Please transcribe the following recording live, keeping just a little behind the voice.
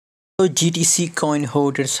GTC coin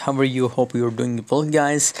holders, how are you? Hope you're doing well,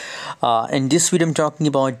 guys. In this video I'm talking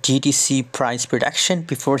about GTC price prediction.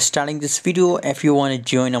 Before starting this video, if you want to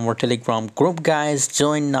join our Telegram group, guys,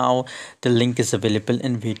 join now. The link is available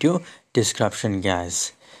in video description,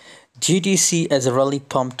 guys. GTC has really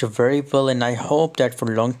pumped very well, and I hope that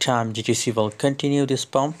for a long time GTC will continue this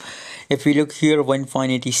pump. If we look here,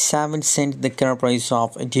 1.87 cent the current price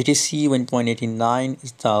of GTC, 1.89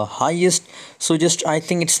 is the highest. So just I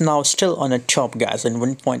think it's now still on the top, guys, and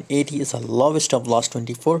 1.80 is the lowest of last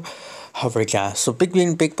 24 hour, guys. So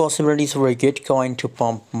big possibilities for Gitcoin to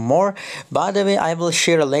pump more. By the way, I will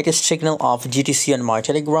share a latest signal of GTC on my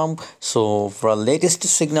Telegram. So for a latest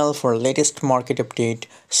signal, for a latest market update,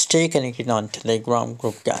 stay connected on Telegram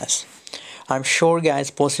group, guys. I'm sure,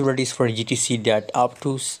 guys, possibilities for GTC that up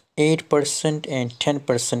to 8% and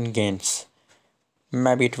 10% gains.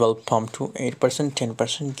 Maybe it will pump to 8%,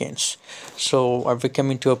 10% gains. So are we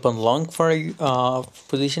coming to open long for a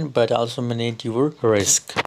position, but also manage your risk.